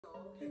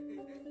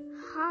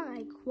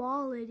High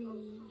quality.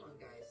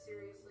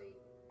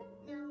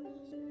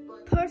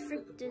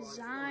 Perfect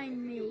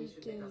design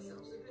making.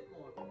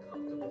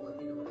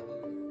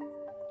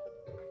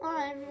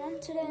 Alright everyone,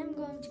 today I'm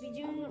going to be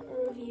doing a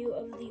review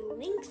of the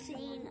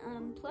Linxin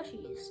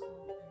plushies.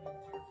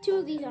 Two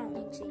of these aren't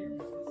Linxin.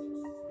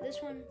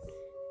 This one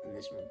and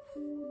this one.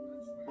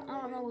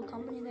 I don't know what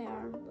company they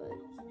are, but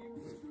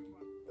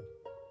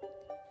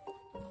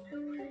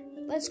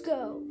let's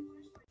go.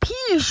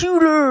 Pea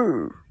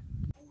shooter!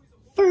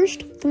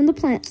 First, from the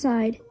plant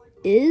side,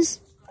 is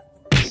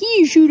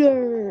Pea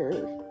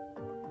shooter!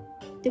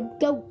 The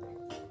goat.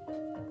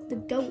 The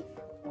goat.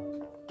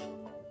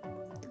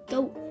 The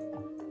goat.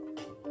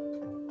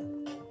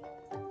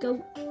 The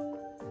goat.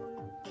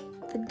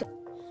 The goat.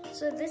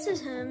 So this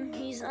is him.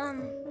 He's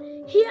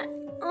he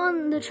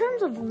on the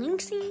terms of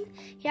Linxin,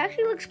 he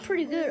actually looks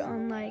pretty good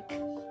on like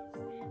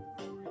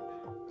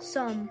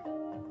some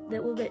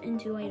that we'll get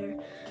into later.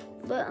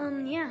 But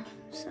yeah,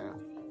 so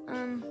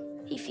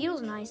he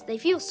feels nice. They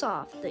feel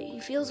soft. He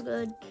feels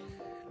good.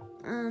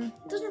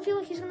 Doesn't feel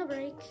like he's gonna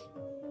break.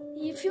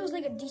 He feels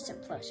like a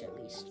decent plush at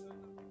least.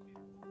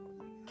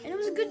 And it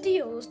was a good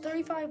deal. It was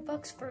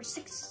 $35 for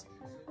 6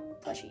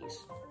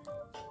 plushies.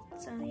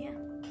 So yeah.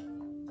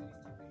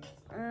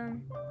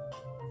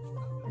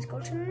 Let's go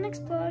to the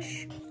next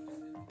plush.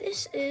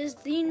 This is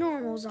the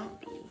normal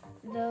zombie.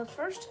 The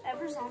first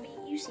ever zombie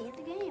you see in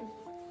the game.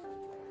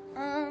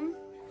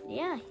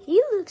 Yeah,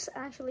 he looks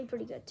actually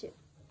pretty good too.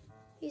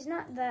 He's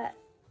not that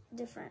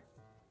different.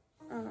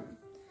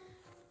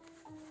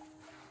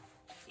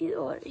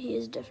 He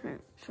is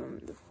different from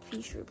the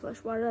feature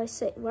plush. Why did I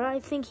say? Why do I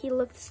think he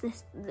looks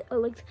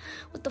like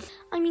what the?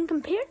 I mean,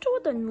 compared to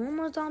what the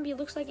normal zombie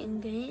looks like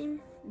in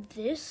game,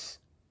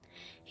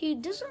 he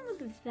doesn't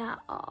look that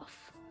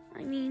off.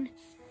 I mean,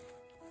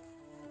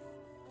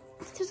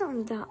 it doesn't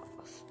look that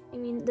off. I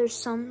mean, there's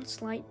some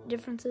slight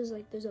differences.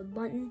 Like there's a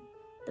button.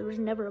 There was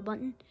never a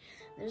button.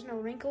 There's no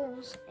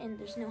wrinkles and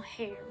there's no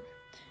hair.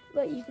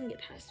 But you can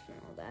get past it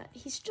and all that.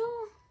 He's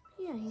still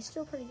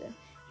pretty good.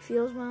 He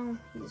feels well.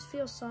 He just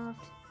feels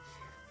soft.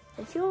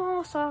 They feel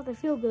all soft. They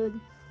feel good.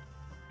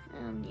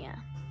 Yeah.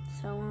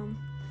 So,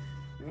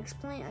 next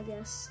plant, I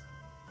guess.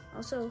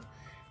 Also,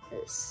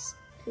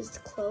 his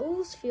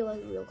clothes feel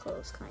like real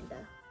clothes,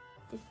 kinda.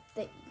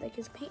 Like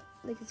his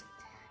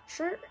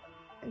shirt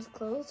and his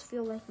clothes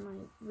feel like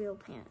my real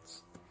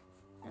pants.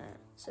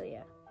 So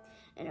yeah.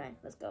 Anyway,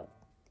 let's go.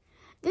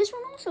 This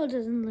one also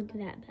doesn't look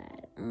that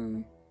bad.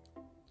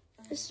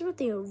 This is what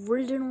the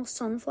original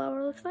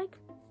sunflower looks like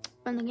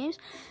from the games.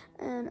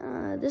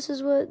 And this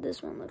is what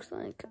this one looks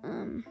like.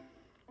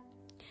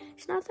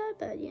 It's not that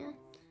bad, yeah.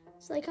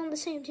 It's like on the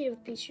same tier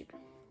with Peach Shooter.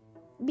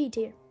 B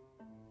tier.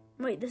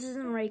 Wait, this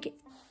isn't right.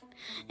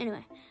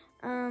 Anyway,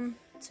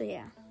 so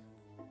yeah.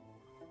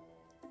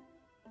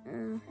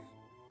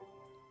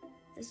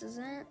 This is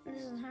it.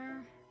 This is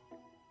her.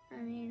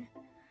 I mean,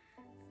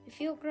 they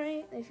feel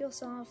great. They feel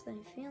soft. They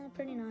feel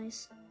pretty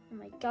nice. Oh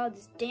my god,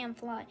 this damn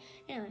fly.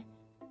 Anyway,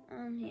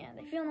 yeah,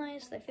 they feel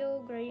nice. They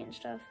feel great and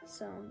stuff.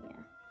 So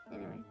yeah.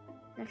 Anyway,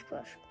 next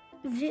plush.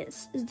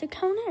 This is the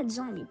Conehead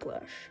zombie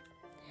plush.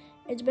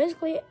 It's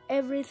basically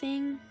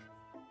everything.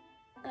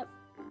 Oh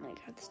my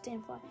god, this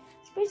damn fly.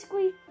 It's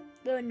basically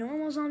the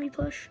normal zombie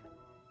plush,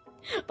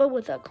 but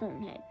with a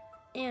cone head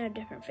and a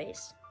different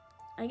face.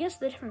 I guess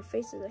the different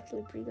face is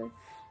actually pretty good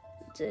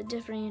to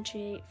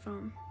differentiate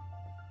from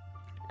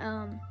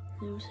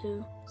who's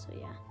who. So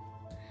yeah.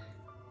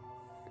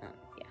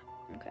 Yeah,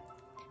 okay.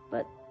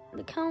 But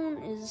the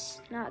cone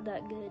is not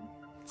that good.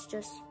 It's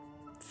just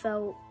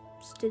felt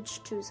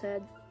stitched to his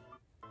head.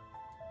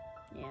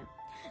 Yeah.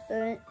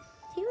 But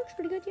he looks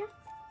pretty good, yeah.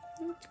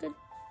 He looks good.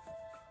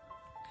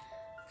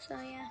 So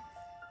yeah.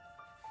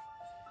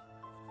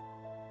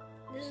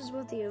 This is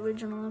what the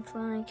original looks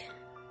like.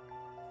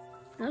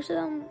 Most of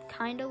them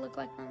kind of look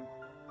like them,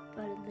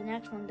 but the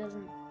next one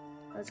doesn't.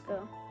 Let's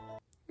go.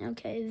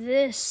 Okay,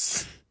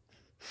 this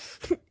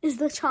is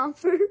the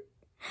chomper.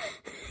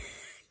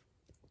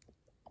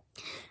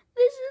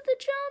 This is the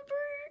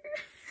chomper.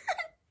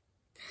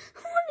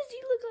 Why does he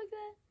look like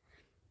that?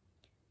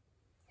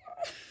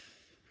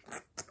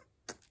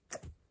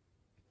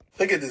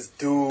 Look at this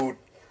dude.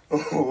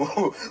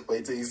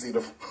 Wait till you see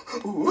the.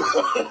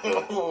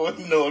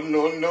 No, no,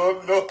 no,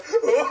 no.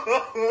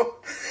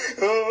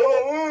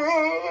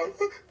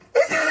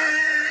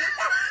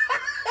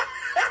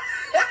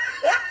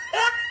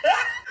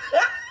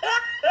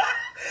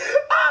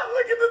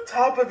 Look at the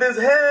top of his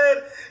head.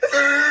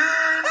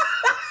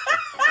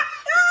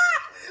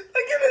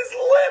 Look at his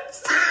lips.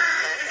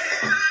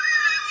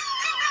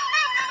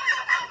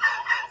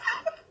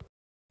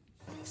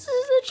 This is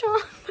the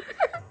chomper.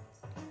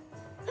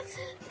 This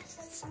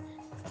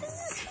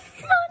is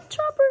not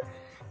Chopper.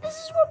 This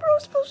is what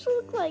bro's supposed to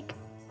look like.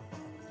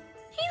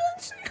 He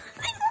looks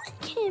nothing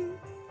like him.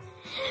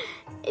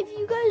 If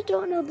you guys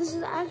don't know, this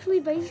is actually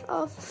based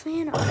off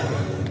fan art.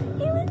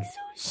 He looks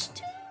so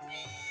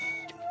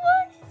stupid.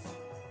 What is he?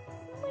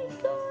 Oh my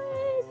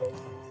god.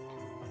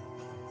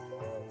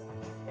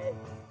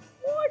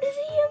 What does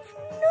he have?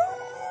 No.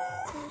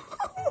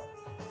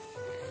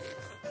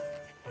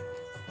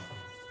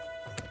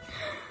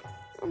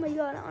 my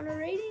god, on a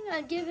rating,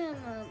 I'd give him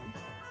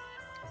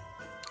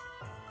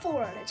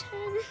 4 out of 10.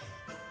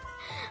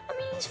 I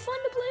mean, he's fun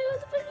to play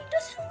with, but he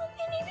doesn't look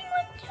anything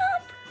like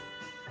Chomper.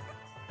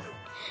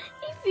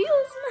 He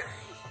feels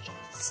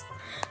nice,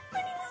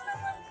 but he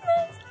doesn't look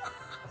nice.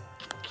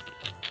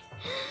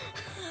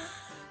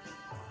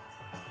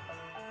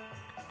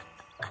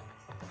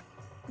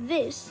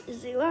 This is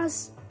the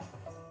last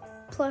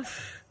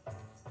plush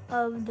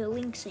of the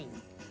Linxin,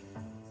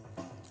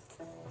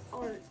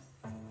 or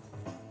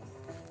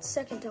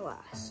second to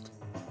last.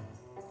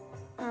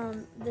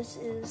 This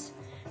is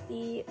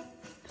the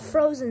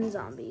frozen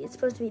zombie. It's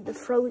supposed to be It's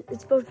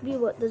supposed to be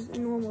what the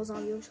normal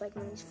zombie looks like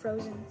when he's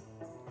frozen.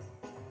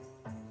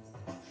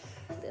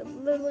 They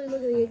literally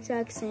look the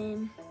exact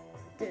same.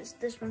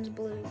 This one's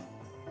blue.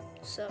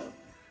 So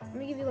let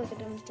me give you like a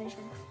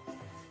demonstration.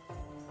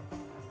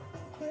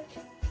 Quick.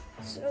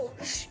 So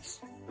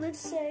let's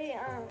say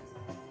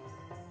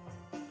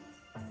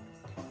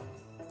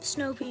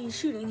Snoopy's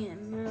shooting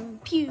him.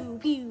 Pew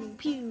pew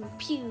pew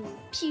pew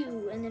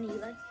pew, and then he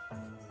like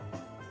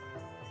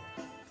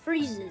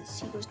freezes.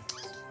 He goes,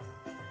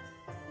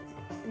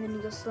 and then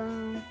he goes slow,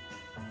 and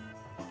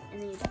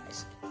then he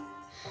dies.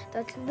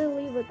 That's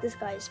literally what this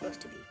guy is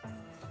supposed to be.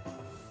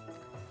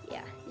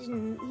 Yeah, he's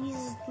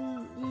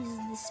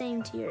the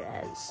same tier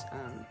as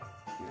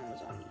normal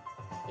zombie,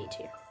 A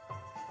tier.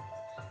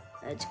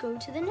 Let's go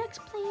to the next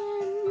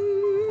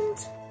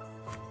plant.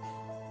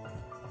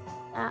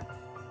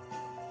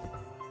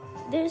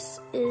 This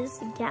is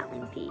the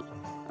Gatling pea.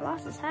 I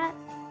lost his hat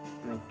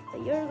like a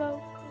year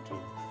ago. So,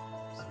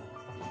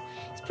 yeah.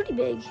 He's pretty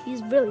big.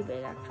 He's really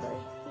big, actually.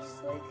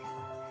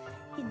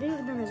 He's bigger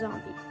than a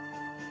zombie.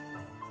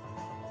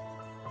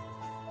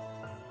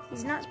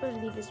 He's not supposed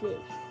to be this big.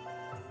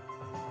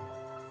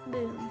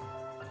 Boom.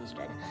 He's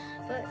dead.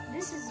 But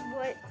this is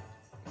what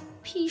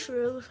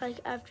Pishra looks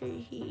like after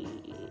he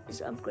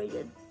is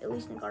upgraded, at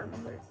least in Garden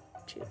Mode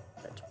 2.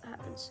 That's what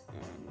happens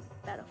in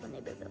Battlefield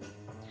Neighborhood.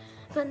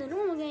 But in the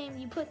normal game,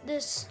 you put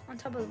this on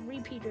top of a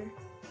repeater,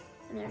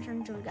 and then it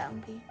turns into a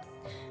Gatling pea.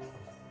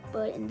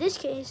 But in this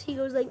case, he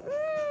goes like,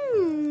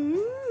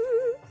 and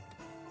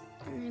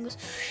then he goes,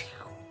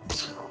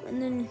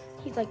 and then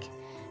he's like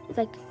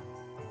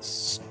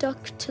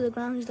stuck to the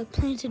ground. He's like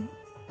planted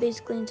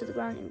basically into the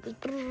ground, and it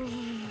goes.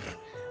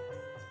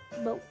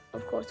 But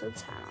of course, with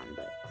his hat on.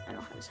 But I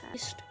don't have his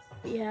hat.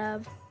 We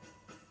have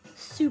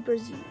Super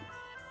Z.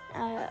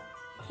 I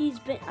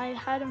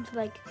had him for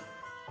like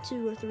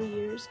 2 or 3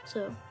 years,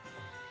 so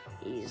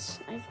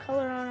I have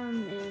color on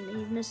him, and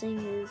he's missing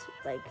his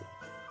like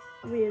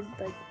weird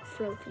like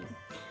fro thing.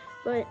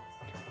 But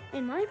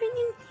in my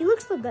opinion, he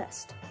looks the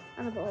best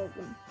out of all of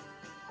them.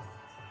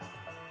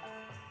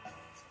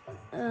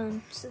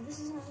 So this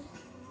is how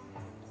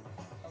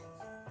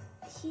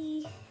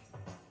he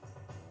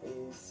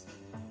is.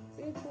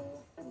 Very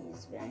cool.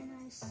 He's very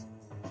nice.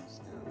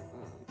 So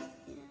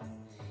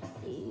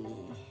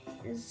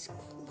yeah, his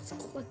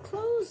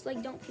clothes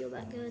like don't feel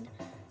that good,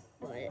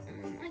 but I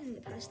can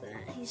get past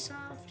that. He's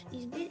soft.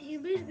 He's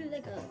basically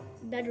like a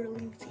better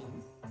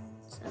Linxin.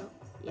 So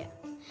yeah.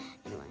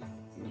 Anyway,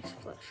 next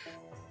plush.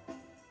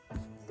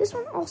 This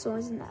one also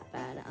isn't that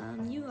bad.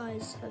 You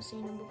guys have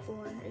seen him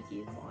before if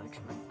you've watched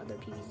my other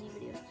PVZ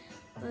videos.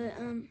 But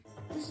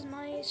this is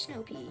my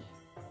Snoopy,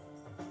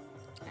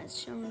 as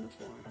shown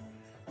before.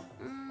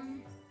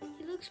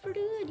 He looks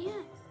pretty good,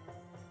 yeah.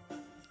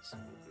 That's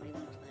what he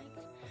looks like.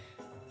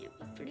 Yep,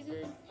 he's pretty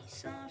good. He's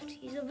soft.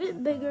 He's a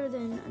bit bigger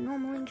than a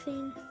normal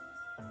Linxin,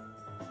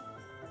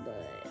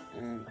 but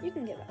I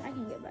can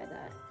get by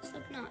that. It's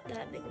like not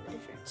that big of a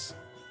difference.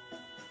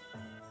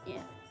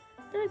 Yeah,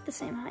 they're like the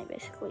same height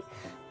basically,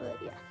 but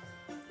yeah,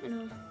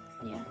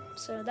 yeah.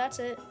 So that's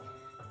it.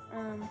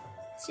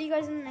 See you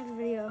guys in the next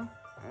video.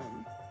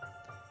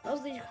 Most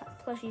of these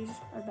plushies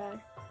are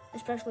bad,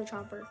 especially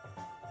Chomper.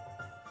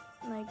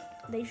 Like,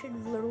 they should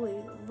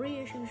literally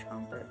reissue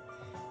Chomper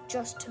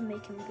just to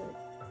make him good.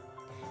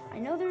 I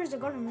know there's a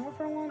Garden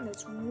Warfare one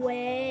that's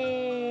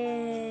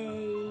way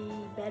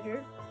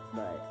better,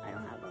 but I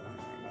don't have that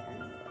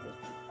one.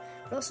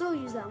 But I'll still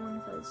use that one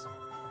because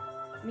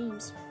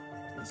memes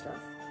and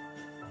stuff.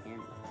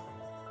 And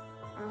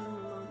I don't know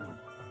how long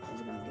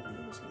is going to give me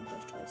the same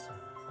first choice.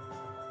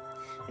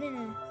 But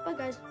anyway, bye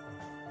guys.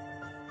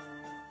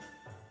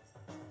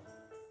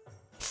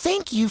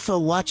 Thank you for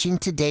watching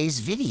today's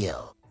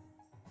video.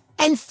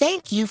 And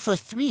thank you for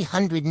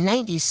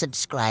 390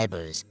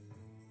 subscribers.